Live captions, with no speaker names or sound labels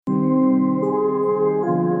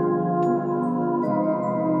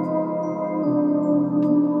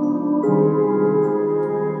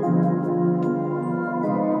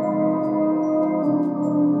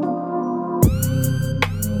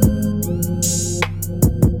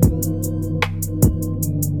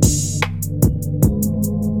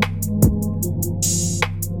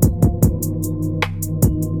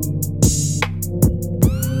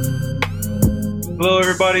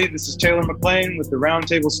everybody. This is Taylor McLean with the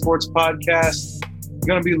Roundtable Sports Podcast. We're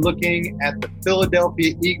going to be looking at the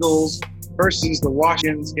Philadelphia Eagles versus the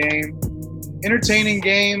Washington's game. Entertaining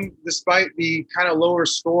game despite the kind of lower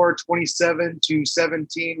score,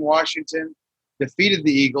 27-17. Washington defeated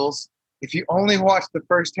the Eagles. If you only watch the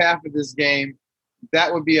first half of this game,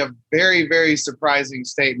 that would be a very, very surprising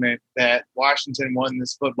statement that Washington won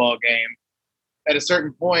this football game. At a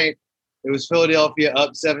certain point, it was Philadelphia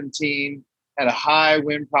up 17, had a high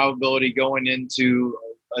win probability going into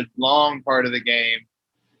a long part of the game.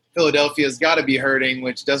 Philadelphia's got to be hurting,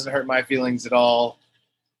 which doesn't hurt my feelings at all.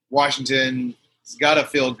 Washington's got to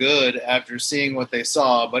feel good after seeing what they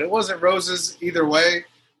saw, but it wasn't roses either way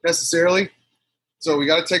necessarily. So we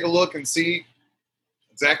got to take a look and see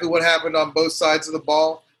exactly what happened on both sides of the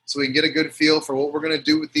ball so we can get a good feel for what we're going to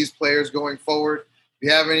do with these players going forward. If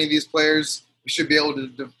you have any of these players, we should be able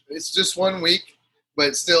to – it's just 1 week,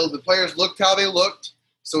 but still the players looked how they looked.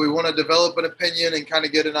 So we want to develop an opinion and kind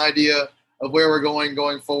of get an idea of where we're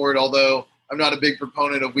going forward, although I'm not a big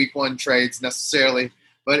proponent of week one trades necessarily.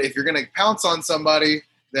 But if you're going to pounce on somebody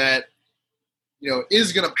that,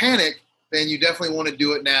 is going to panic, then you definitely want to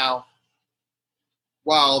do it now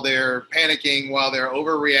while they're panicking, while they're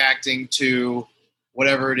overreacting to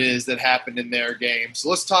whatever it is that happened in their game. So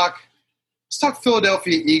let's talk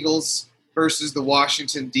Philadelphia Eagles versus the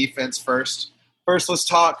Washington defense first. First, let's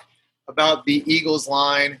talk about the Eagles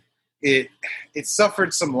line. It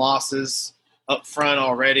suffered some losses up front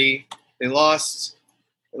already. They lost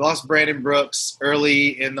Brandon Brooks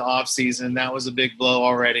early in the offseason. That was a big blow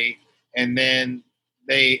already. And then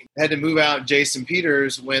they had to move out Jason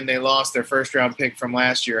Peters when they lost their first-round pick from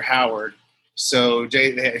last year, Howard. So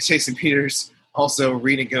Jason Peters also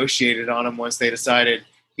renegotiated on him once they decided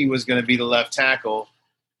he was going to be the left tackle.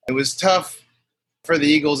 It was tough for the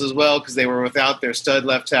Eagles as well because they were without their stud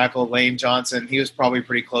left tackle, Lane Johnson. He was probably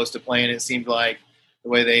pretty close to playing, it seemed like, the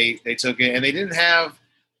way they took it. And they didn't have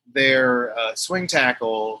their swing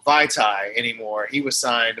tackle, Vaitai, anymore. He was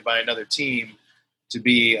signed by another team to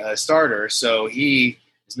be a starter, so he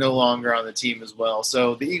is no longer on the team as well.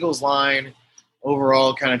 So the Eagles line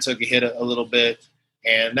overall kind of took a hit a little bit,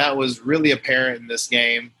 and that was really apparent in this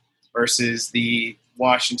game versus the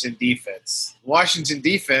Washington defense. Washington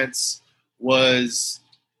defense was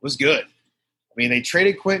good. I mean, they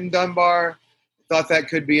traded Quentin Dunbar. Thought that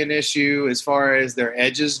could be an issue as far as their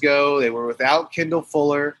edges go. They were without Kendall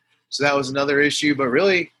Fuller, so that was another issue. But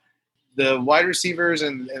really, the wide receivers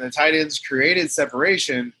and the tight ends created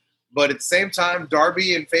separation. But at the same time,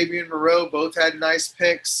 Darby and Fabian Moreau both had nice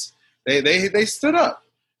picks. They stood up.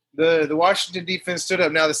 The Washington defense stood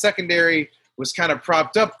up. Now, the secondary was kind of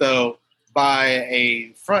propped up, though, by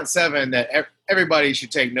a front seven that everybody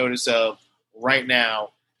should take notice of right now.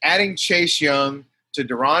 Adding Chase Young to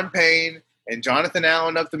Daron Payne and Jonathan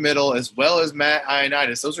Allen up the middle, as well as Matt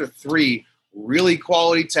Ioannidis. Those are three really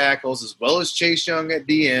quality tackles, as well as Chase Young at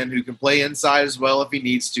DN, who can play inside as well if he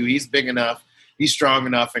needs to. He's big enough. He's strong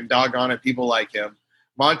enough, and doggone it, people like him.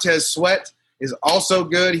 Montez Sweat is also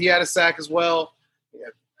good. He had a sack as well.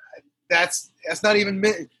 That's not even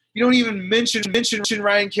 – you don't even mention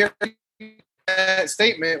Ryan Kerry in that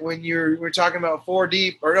statement when we're talking about 5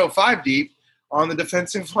 deep on the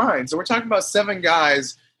defensive line. So we're talking about 7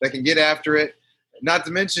 guys that can get after it, not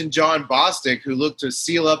to mention John Bostic, who looked to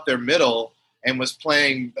seal up their middle and was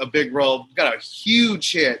playing a big role. Got a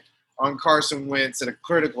huge hit on Carson Wentz at a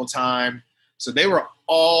critical time. So they were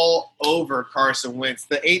all over Carson Wentz.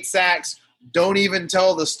 The 8 sacks don't even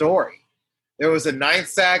tell the story. There was a 9th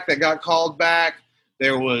sack that got called back.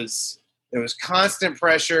 There was constant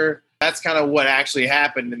pressure. That's kind of what actually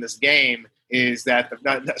happened in this game is that,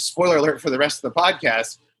 spoiler alert for the rest of the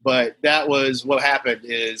podcast, but that was what happened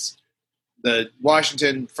is the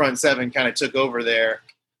Washington front 7 kind of took over there.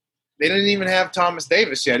 They didn't even have Thomas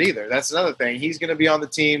Davis yet either. That's another thing. He's going to be on the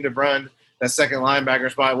team to run that second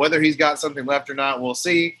linebacker spot. Whether he's got something left or not, we'll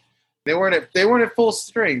see. They weren't at full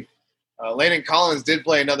strength. Landon Collins did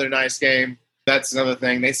play another nice game. That's another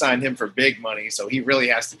thing. They signed him for big money, so he really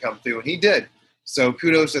has to come through, and he did. So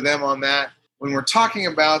kudos to them on that. When we're talking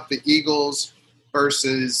about the Eagles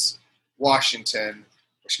versus Washington,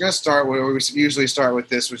 we're going to start where we usually start with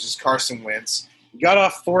this, which is Carson Wentz. He got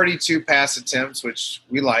off 42 pass attempts, which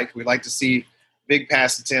we like. We like to see big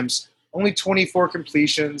pass attempts. Only 24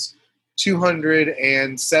 completions,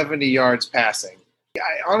 270 yards passing.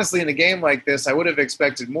 Honestly, in a game like this, I would have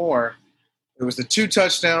expected more. There was the 2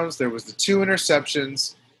 touchdowns. There was the 2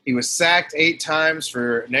 interceptions. He was sacked 8 times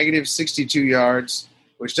for negative 62 yards,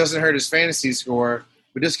 which doesn't hurt his fantasy score,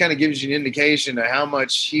 but just kind of gives you an indication of how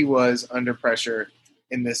much he was under pressure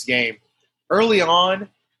in this game. Early on,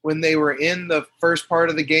 when they were in the first part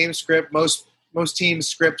of the game script, most teams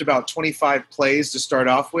script about 25 plays to start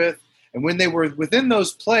off with. And when they were within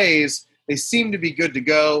those plays, they seemed to be good to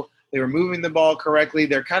go. They were moving the ball correctly.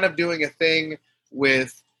 They're kind of doing a thing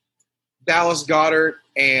with Dallas Goedert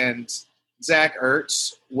and Zach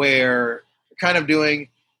Ertz where they're kind of doing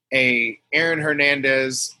a Aaron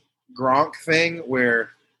Hernandez Gronk thing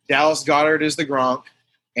where Dallas Goedert is the Gronk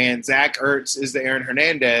and Zach Ertz is the Aaron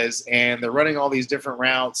Hernandez, and they're running all these different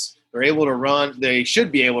routes. They're able to run. They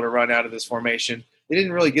should be able to run out of this formation. They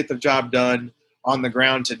didn't really get the job done on the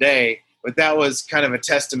ground today, but that was kind of a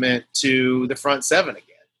testament to the front seven again.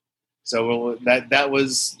 So that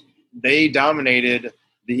was they dominated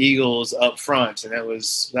the Eagles up front, and that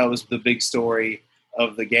was the big story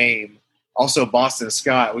of the game. Also, Boston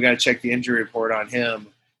Scott, we got to check the injury report on him.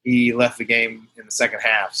 He left the game in the second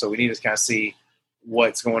half, so we need to kind of see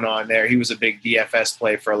what's going on there. He was a big DFS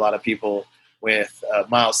play for a lot of people with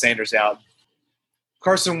Miles Sanders out.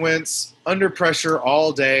 Carson Wentz, under pressure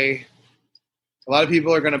all day. A lot of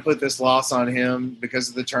people are going to put this loss on him because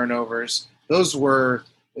of the turnovers. The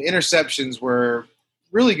interceptions were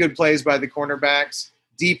really good plays by the cornerbacks,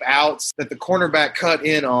 deep outs that the cornerback cut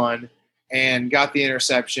in on and got the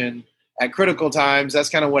interception at critical times. That's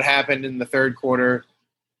kind of what happened in the third quarter,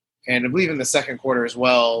 and I believe in the second quarter as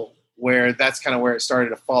well, where that's kind of where it started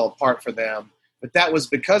to fall apart for them. But that was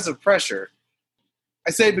because of pressure.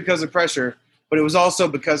 I say because of pressure, but it was also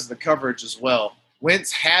because of the coverage as well.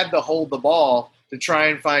 Wentz had to hold the ball to try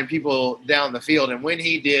and find people down the field, and when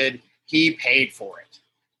he did, he paid for it.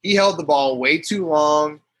 He held the ball way too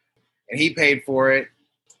long, and he paid for it.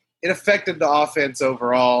 It affected the offense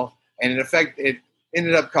overall, and it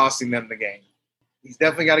ended up costing them the game. He's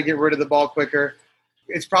definitely got to get rid of the ball quicker.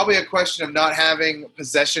 It's probably a question of not having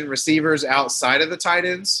possession receivers outside of the tight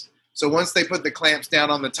ends. So once they put the clamps down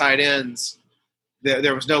on the tight ends,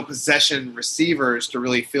 there was no possession receivers to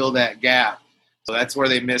really fill that gap. So that's where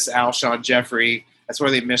they miss Alshon Jeffrey. That's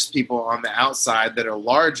where they miss people on the outside that are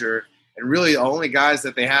larger. And really the only guys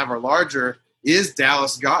that they have are larger is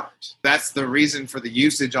Dallas Goedert. That's the reason for the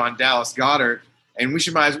usage on Dallas Goedert. And we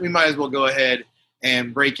might as well go ahead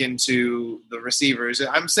and break into the receivers.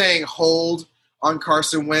 I'm saying hold on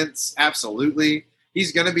Carson Wentz, absolutely.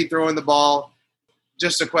 He's going to be throwing the ball.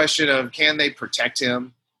 Just a question of can they protect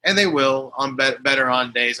him? And they will on better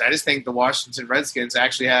on days. I just think the Washington Redskins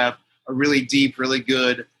actually have a really deep, really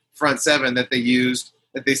good front seven that they used,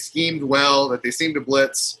 that they schemed well, that they seemed to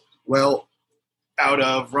blitz well out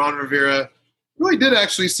of. Ron Rivera really did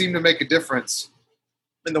actually seem to make a difference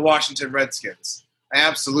in the Washington Redskins. I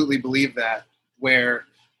absolutely believe that, where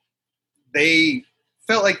they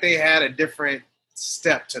felt like they had a different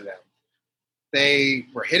step to them. They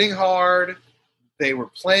were hitting hard, they were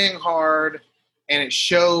playing hard, and it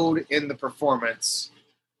showed in the performance,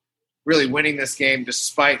 really winning this game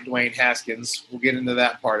despite Dwayne Haskins. We'll get into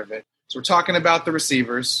that part of it. So we're talking about the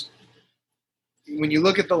receivers. When you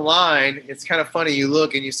look at the line, it's kind of funny. You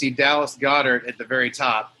look and you see Dallas Goedert at the very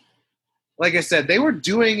top. Like I said, they were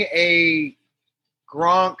doing a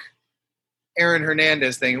Gronk, Aaron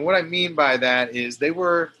Hernandez thing. And what I mean by that is they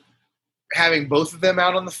were having both of them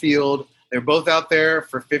out on the field. They're both out there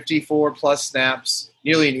for 54-plus snaps,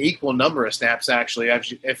 nearly an equal number of snaps, actually,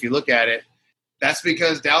 if you look at it. That's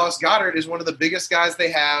because Dallas Goedert is one of the biggest guys they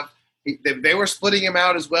have. They were splitting him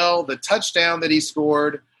out as well. The touchdown that he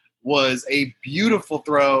scored was a beautiful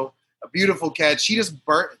throw, a beautiful catch. He just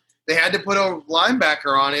burnt. They had to put a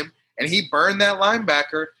linebacker on him, and he burned that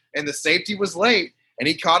linebacker, and the safety was late, and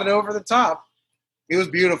he caught it over the top. It was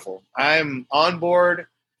beautiful. I'm on board.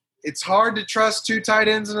 It's hard to trust two tight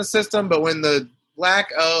ends in a system, but when the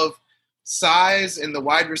lack of size in the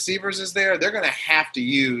wide receivers is there, they're going to have to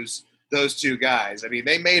use those two guys. I mean,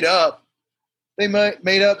 they made up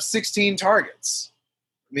 16 targets.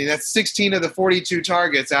 I mean, that's 16 of the 42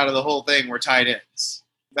 targets out of the whole thing were tight ends.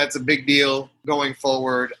 That's a big deal going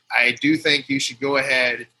forward. I do think you should go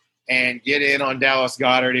ahead and get in on Dallas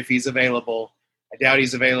Goedert if he's available. I doubt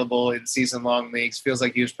he's available in season-long leagues. Feels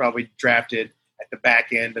like he was probably drafted at the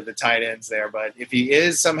back end of the tight ends there. But if he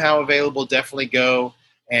is somehow available, definitely go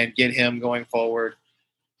and get him going forward.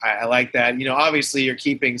 I like that. You know, obviously you're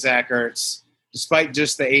keeping Zach Ertz. Despite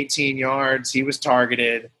just the 18 yards, he was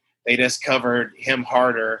targeted. They just covered him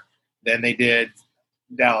harder than they did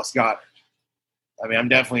Dallas Goedert. I mean, I'm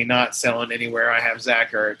definitely not selling anywhere I have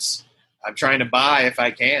Zach Ertz. I'm trying to buy if I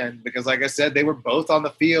can because, like I said, they were both on the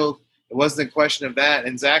field. It wasn't a question of that.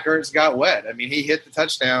 And Zach Ertz got wet. I mean, he hit the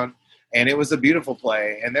touchdown, and it was a beautiful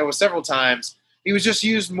play. And there were several times he was just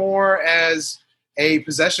used more as a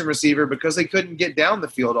possession receiver because they couldn't get down the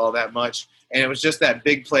field all that much. And it was just that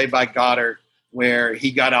big play by Goddard where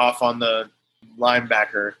he got off on the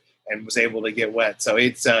linebacker and was able to get wet. So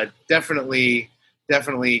it's definitely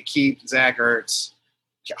keep Zach Ertz,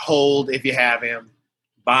 hold if you have him,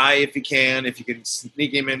 buy if you can. If you can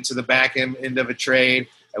sneak him into the back end of a trade,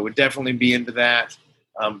 I would definitely be into that.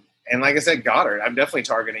 And like I said, Goddard, I'm definitely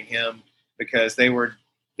targeting him because they're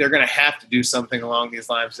going to have to do something along these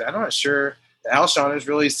lines. I'm not sure that Alshon is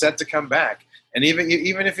really set to come back. And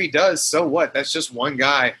even if he does, so what? That's just one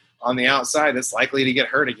guy on the outside that's likely to get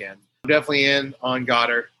hurt again. I'm definitely in on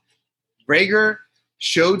Goddard. Reagor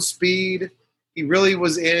showed speed. He really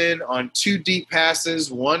was in on 2 deep passes.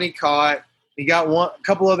 One he caught. He got a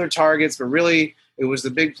couple other targets, but really it was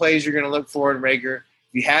the big plays you're going to look for in Reagor.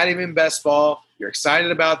 If you had him in best ball, you're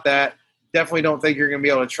excited about that. Definitely don't think you're going to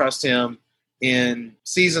be able to trust him in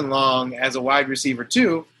season long as a wide receiver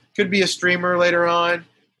too. Could be a streamer later on.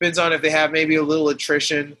 Depends on if they have maybe a little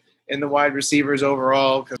attrition in the wide receivers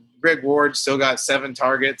overall, because Greg Ward still got 7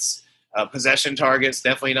 targets, possession targets.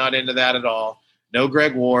 Definitely not into that at all. No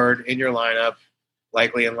Greg Ward in your lineup,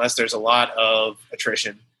 likely unless there's a lot of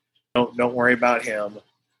attrition. Don't worry about him.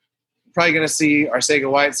 Probably going to see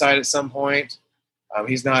Arcega-Whiteside at some point.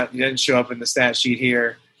 He didn't show up in the stat sheet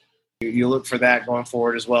here. You look for that going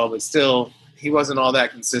forward as well, but still, he wasn't all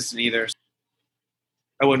that consistent either.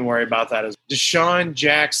 I wouldn't worry about that. Deshaun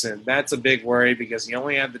Jackson, that's a big worry because he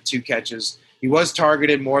only had the 2 catches. He was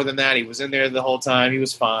targeted more than that. He was in there the whole time. He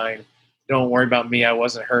was fine. Don't worry about me. I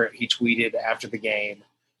wasn't hurt. He tweeted after the game.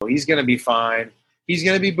 He's going to be fine. He's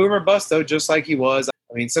going to be boomer bust, though, just like he was.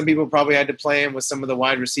 I mean, some people probably had to play him with some of the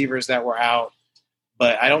wide receivers that were out,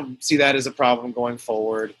 but I don't see that as a problem going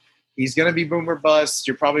forward. He's going to be boomer bust.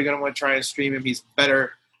 You're probably going to want to try and stream him. He's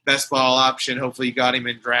better best ball option. Hopefully you got him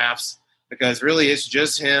in drafts because really it's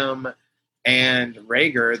just him and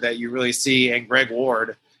Reagor that you really see, and Greg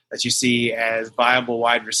Ward that you see as viable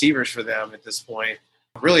wide receivers for them at this point.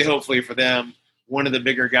 Really, hopefully for them, one of the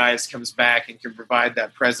bigger guys comes back and can provide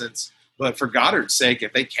that presence. But for Goddard's sake,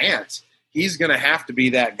 if they can't, he's going to have to be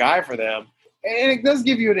that guy for them. And it does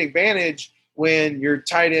give you an advantage when your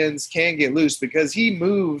tight ends can get loose because he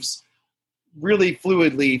moves really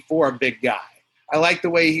fluidly for a big guy. I like the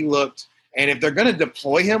way he looked. And if they're going to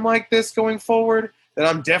deploy him like this going forward, then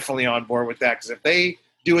I'm definitely on board with that. Because if they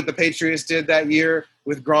do what the Patriots did that year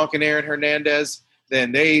with Gronk and Aaron Hernandez,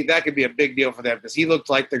 then that could be a big deal for them because he looked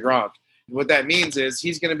like the Gronk. What that means is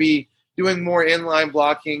he's going to be doing more inline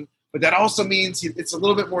blocking, but that also means it's a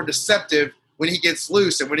little bit more deceptive when he gets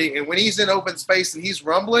loose. And when he's in open space and he's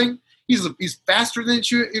rumbling, he's faster than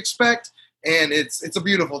you expect, and it's a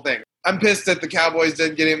beautiful thing. I'm pissed that the Cowboys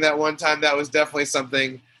didn't get him that one time. That was definitely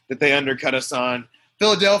something that they undercut us on.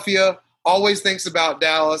 Philadelphia always thinks about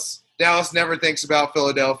Dallas. Dallas never thinks about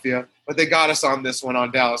Philadelphia, but they got us on this one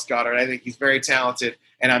on Dallas Goedert. I think he's very talented,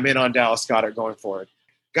 and I'm in on Dallas Goedert going forward.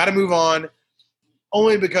 Got to move on,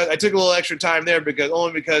 only because I took a little extra time there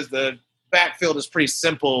only because the backfield is pretty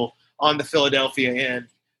simple on the Philadelphia end.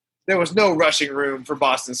 There was no rushing room for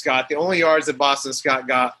Boston Scott. The only yards that Boston Scott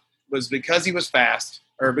got was because he was fast,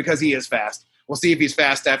 or because he is fast. We'll see if he's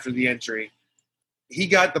fast after the injury. He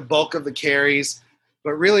got the bulk of the carries,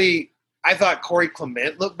 but really I thought Corey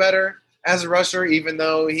Clement looked better as a rusher, even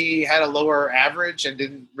though he had a lower average and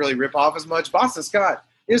didn't really rip off as much. Boston Scott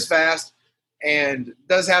is fast and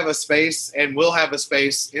does have a space and will have a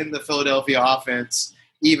space in the Philadelphia offense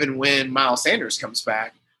even when Miles Sanders comes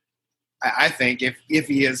back, I think, if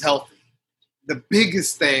he is healthy. The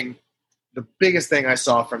biggest thing I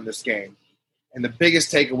saw from this game and the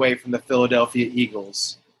biggest takeaway from the Philadelphia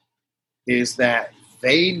Eagles is that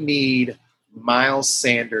they need Miles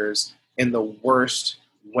Sanders in the worst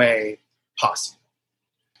way possible.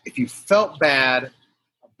 If you felt bad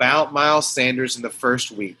about Miles Sanders in the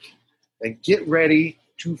first week, then get ready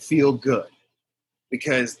to feel good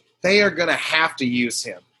because they are going to have to use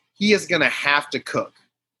him. He is going to have to cook.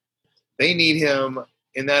 They need him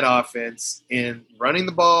in that offense in running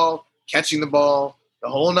the ball, catching the ball, the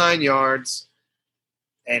whole 9 yards,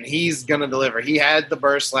 and he's going to deliver. He had the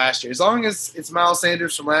burst last year. As long as it's Miles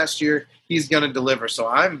Sanders from last year, he's going to deliver. So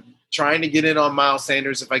I'm trying to get in on Miles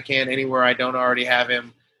Sanders if I can anywhere I don't already have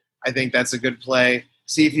him. I think that's a good play.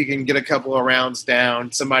 See if you can get a couple of rounds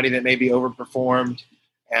down, somebody that maybe overperformed.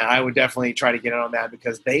 And I would definitely try to get in on that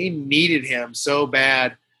because they needed him so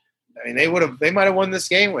bad. I mean, they might have won this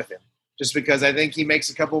game with him just because I think he makes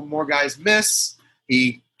a couple more guys miss.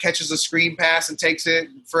 He catches a screen pass and takes it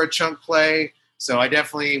for a chunk play. So I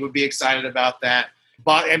definitely would be excited about that.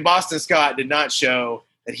 And Boston Scott did not show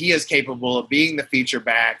that he is capable of being the feature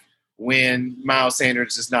back when Miles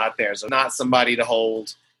Sanders is not there. So not somebody to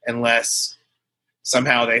hold unless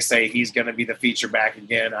somehow they say he's going to be the feature back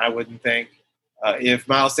again, I wouldn't think. If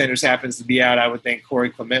Miles Sanders happens to be out, I would think Corey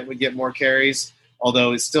Clement would get more carries,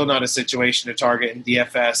 although it's still not a situation to target in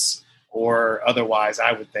DFS or otherwise,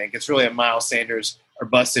 I would think. It's really a Miles Sanders or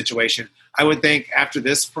bust situation. I would think after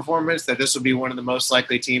this performance that this would be one of the most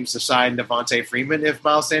likely teams to sign Devontae Freeman if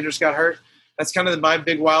Miles Sanders got hurt. That's kind of my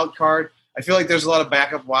big wild card. I feel like there's a lot of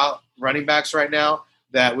backup running backs right now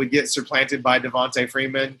that would get supplanted by Devontae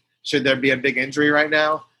Freeman should there be a big injury right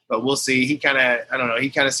now. But we'll see. He kind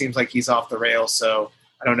of seems like he's off the rails, so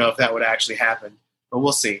I don't know if that would actually happen. But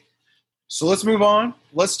we'll see. So let's move on.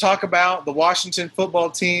 Let's talk about the Washington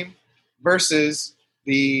football team versus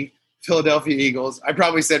the Philadelphia Eagles. I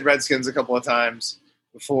probably said Redskins a couple of times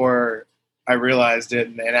before I realized it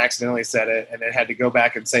and accidentally said it, and then had to go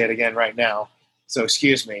back and say it again right now. So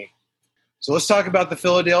excuse me. So let's talk about the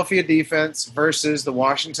Philadelphia defense versus the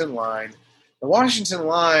Washington line. The Washington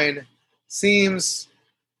line seems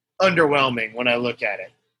underwhelming when I look at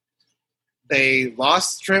it. They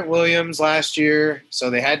lost Trent Williams last year, so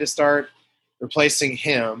they had to start replacing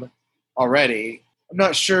him already. I'm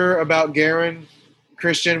not sure about Garin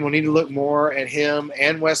Christian. We'll need to look more at him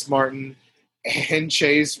and Wes Martin and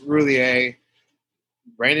Chase Roulier,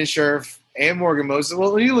 Brandon Scherf, and Morgan Moses.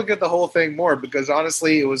 Well, we need to look at the whole thing more because,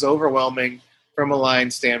 honestly, it was overwhelming from a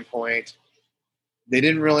line standpoint. They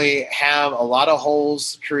didn't really have a lot of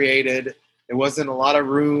holes created. There wasn't a lot of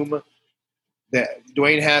room.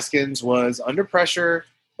 Dwayne Haskins was under pressure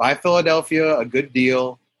by Philadelphia a good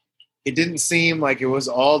deal. It didn't seem like it was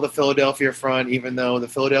all the Philadelphia front, even though the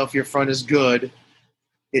Philadelphia front is good.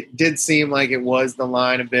 It did seem like it was the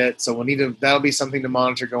line a bit, so that'll be something to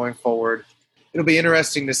monitor going forward. It'll be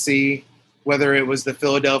interesting to see whether it was the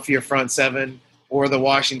Philadelphia front seven or the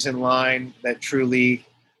Washington line that truly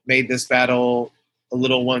made this battle a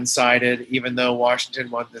little one-sided, even though Washington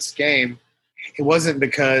won this game. It wasn't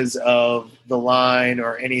because of the line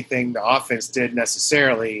or anything the offense did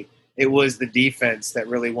necessarily. It was the defense that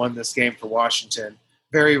really won this game for Washington.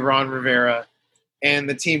 Very Ron Rivera. And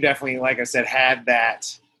the team definitely, like I said, had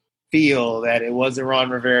that feel that it was a Ron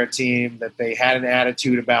Rivera team, that they had an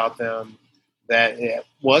attitude about them, that it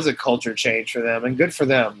was a culture change for them. And good for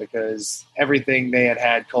them because everything they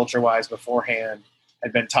had culture-wise beforehand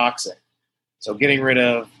had been toxic. So getting rid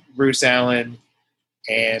of Bruce Allen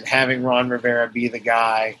and having Ron Rivera be the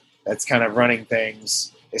guy that's kind of running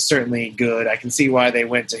things is certainly good. I can see why they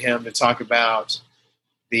went to him to talk about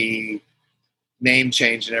the name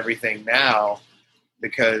change and everything now,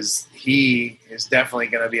 because he is definitely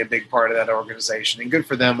going to be a big part of that organization. And good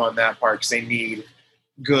for them on that part because they need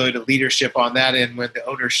good leadership on that end when the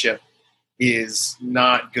ownership is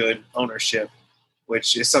not good ownership,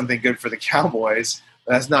 which is something good for the Cowboys,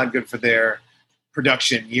 but that's not good for their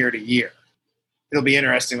production year to year. It'll be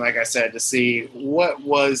interesting, like I said, to see what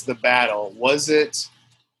was the battle. Was it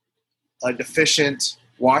a deficient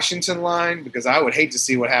Washington line? Because I would hate to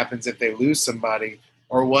see what happens if they lose somebody.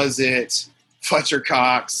 Or was it Fletcher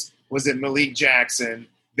Cox? Was it Malik Jackson?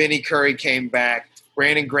 Vinny Curry came back.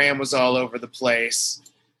 Brandon Graham was all over the place.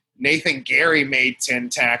 Nathan Gary made 10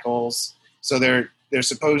 tackles. So their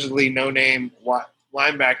supposedly no-name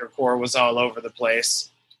linebacker core was all over the place.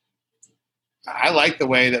 I like the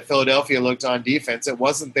way that Philadelphia looked on defense. It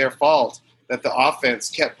wasn't their fault that the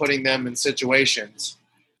offense kept putting them in situations.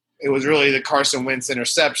 It was really the Carson Wentz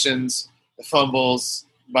interceptions, the fumbles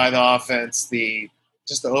by the offense,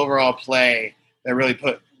 just the overall play that really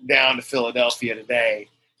put down to Philadelphia today.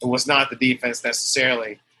 It was not the defense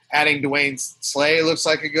necessarily. Adding Dwayne Slay looks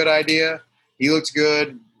like a good idea. He looks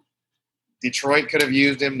good. Detroit could have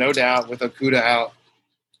used him, no doubt, with Okudah out.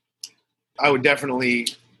 I would definitely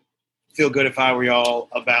feel good if I were y'all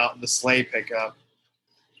about the Slay pickup.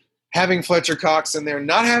 Having Fletcher Cox in there,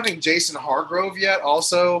 not having Jason Hargrove yet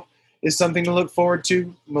also is something to look forward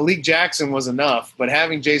to. Malik Jackson was enough, but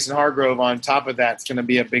having Jason Hargrove on top of that's going to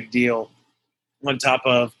be a big deal on top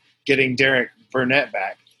of getting Derek Burnett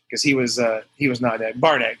back because he was not dead.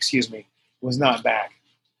 Barnett, was not back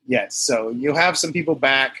yet. So you'll have some people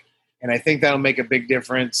back, and I think that'll make a big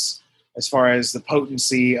difference as far as the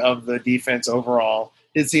potency of the defense overall.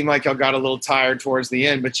 It seemed like y'all got a little tired towards the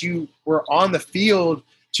end, but you were on the field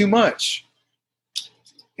too much.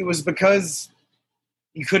 It was because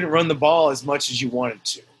you couldn't run the ball as much as you wanted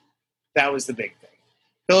to. That was the big thing.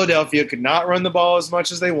 Philadelphia could not run the ball as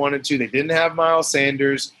much as they wanted to. They didn't have Miles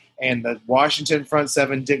Sanders, and the Washington front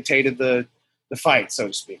seven dictated the fight, so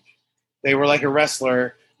to speak. They were like a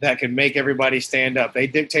wrestler that could make everybody stand up. They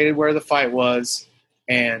dictated where the fight was,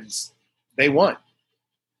 and they won.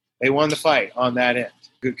 They won the fight on that end.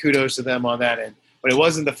 Good kudos to them on that end. But it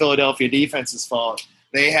wasn't the Philadelphia defense's fault.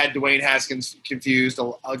 They had Dwayne Haskins confused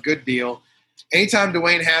a good deal, Anytime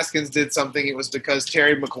Dwayne Haskins did something, it was because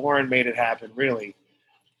Terry McLaurin made it happen, really.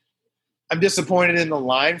 I'm disappointed in the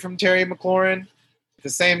line from Terry McLaurin. At the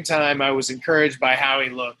same time, I was encouraged by how he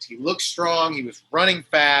looked. He looked strong. He was running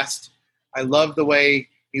fast. I loved the way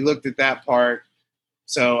he looked at that part.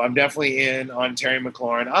 So I'm definitely in on Terry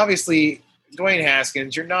McLaurin. Obviously, Dwayne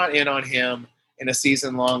Haskins, you're not in on him in a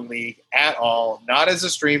season-long league at all. Not as a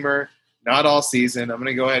streamer, not all season. I'm going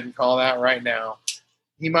to go ahead and call that right now.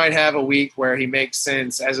 He might have a week where he makes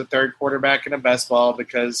sense as a third quarterback in a best ball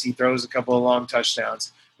because he throws a couple of long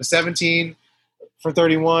touchdowns. But 17 for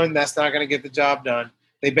 31, that's not going to get the job done.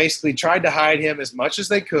 They basically tried to hide him as much as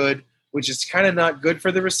they could, which is kind of not good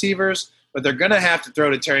for the receivers, but they're going to have to throw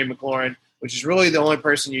to Terry McLaurin, which is really the only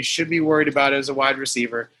person you should be worried about as a wide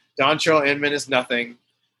receiver. Dontrell Inman is nothing.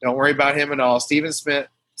 Don't worry about him at all. Steven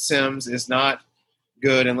Sims is not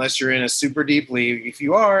good unless you're in a super deep league. If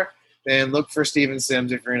you are, then look for Steven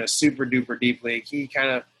Sims if you're in a super-duper deep league.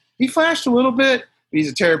 He flashed a little bit, but he's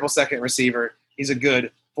a terrible second receiver. He's a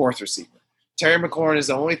good fourth receiver. Terry McLaurin is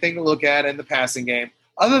the only thing to look at in the passing game.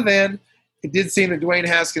 Other than it did seem that Dwayne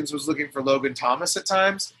Haskins was looking for Logan Thomas at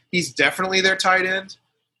times. He's definitely their tight end.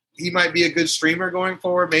 He might be a good streamer going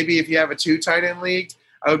forward. Maybe if you have a 2 tight end league,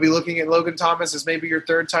 I would be looking at Logan Thomas as maybe your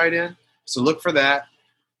third tight end. So look for that.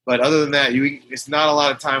 But other than that, it's not a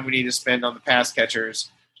lot of time we need to spend on the pass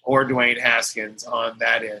catchers or Dwayne Haskins on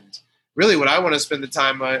that end. Really what I want to spend the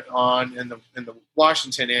time on in the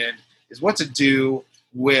Washington end is what to do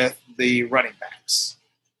with the running backs.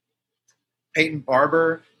 Peyton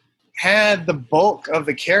Barber had the bulk of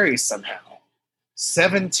the carries somehow.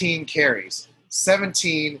 17 carries.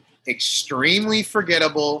 17 extremely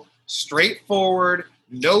forgettable, straightforward,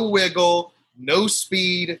 no wiggle, no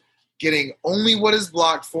speed, getting only what is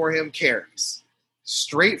blocked for him carries.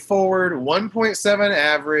 Straightforward, 1.7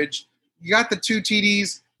 average. You got the 2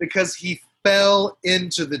 TDs because he fell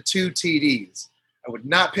into the 2 TDs. I would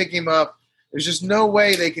not pick him up. There's just no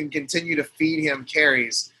way they can continue to feed him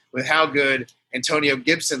carries with how good Antonio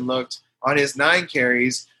Gibson looked on his 9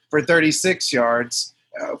 carries for 36 yards,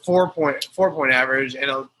 4-point average,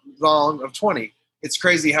 and a long of 20. It's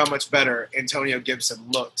crazy how much better Antonio Gibson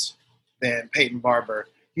looked than Peyton Barber.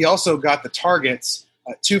 He also got the targets.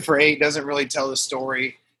 2 for 8 doesn't really tell the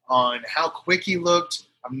story on how quick he looked.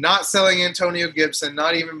 I'm not selling Antonio Gibson,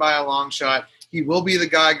 not even by a long shot. He will be the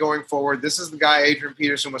guy going forward. This is the guy Adrian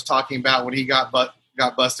Peterson was talking about when he got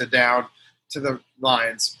busted down to the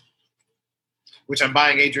Lions, which I'm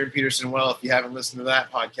buying Adrian Peterson well if you haven't listened to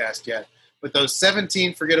that podcast yet. But those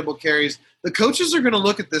 17 forgettable carries, the coaches are going to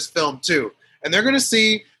look at this film too, and they're going to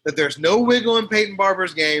see that there's no wiggle in Peyton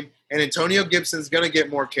Barber's game, and Antonio Gibson's going to get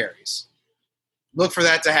more carries. Look for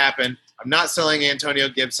that to happen. I'm not selling Antonio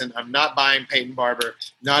Gibson. I'm not buying Peyton Barber.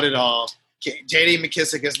 Not at all. J.D.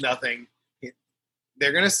 McKissick is nothing.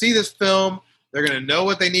 They're going to see this film. They're going to know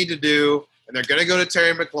what they need to do, and they're going to go to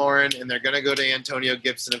Terry McLaurin, and they're going to go to Antonio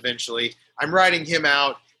Gibson eventually. I'm writing him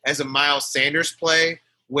out as a Miles Sanders play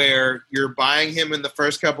where you're buying him in the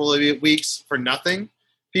first couple of weeks for nothing.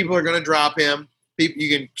 People are going to drop him.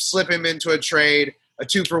 You can slip him into a trade, a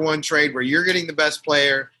 2-for-1 trade where you're getting the best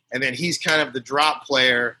player, and then he's kind of the drop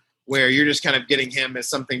player where you're just kind of getting him as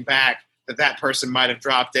something back that person might have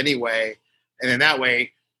dropped anyway. And then that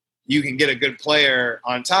way you can get a good player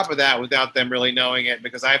on top of that without them really knowing it,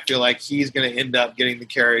 because I feel like he's going to end up getting the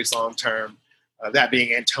carries long term, that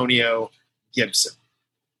being Antonio Gibson.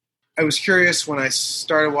 I was curious when I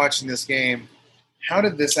started watching this game, how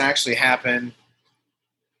did this actually happen?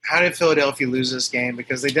 How did Philadelphia lose this game?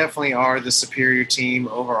 Because they definitely are the superior team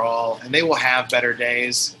overall, and they will have better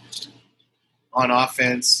days on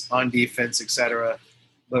offense, on defense, etc.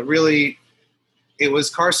 But really, it was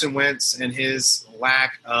Carson Wentz and his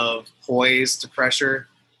lack of poise to pressure.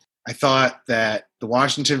 I thought that the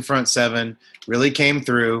Washington front seven really came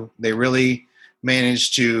through. They really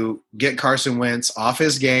managed to get Carson Wentz off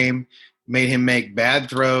his game, made him make bad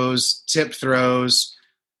throws, tipped throws.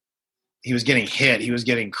 He was getting hit. He was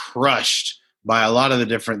getting crushed by a lot of the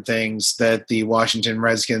different things that the Washington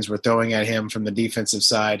Redskins were throwing at him from the defensive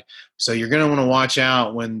side. So you're going to want to watch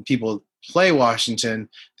out when people play Washington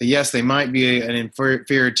that, yes, they might be an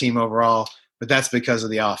inferior team overall, but that's because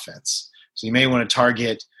of the offense. So you may want to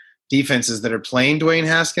target defenses that are playing Dwayne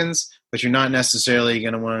Haskins, but you're not necessarily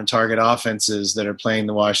going to want to target offenses that are playing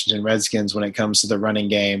the Washington Redskins when it comes to the running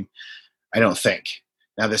game, I don't think.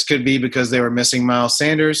 Now, this could be because they were missing Miles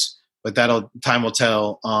Sanders, but time will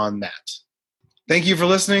tell on that. Thank you for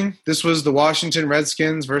listening. This was the Washington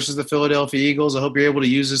Redskins versus the Philadelphia Eagles. I hope you're able to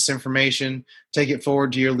use this information, take it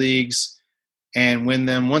forward to your leagues, and win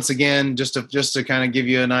them. Once again, just to kind of give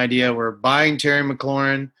you an idea, we're buying Terry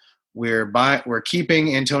McLaurin We're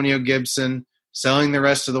keeping Antonio Gibson, selling the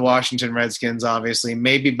rest of the Washington Redskins, obviously,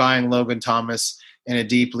 maybe buying Logan Thomas in a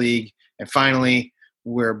deep league. And finally,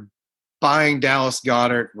 we're buying Dallas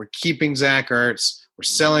Goedert. We're keeping Zach Ertz. We're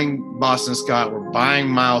selling Boston Scott. We're buying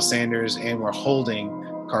Miles Sanders, and we're holding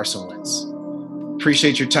Carson Wentz.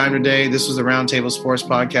 Appreciate your time today. This was the Roundtable Sports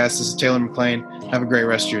Podcast. This is Taylor McLean. Have a great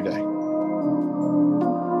rest of your day.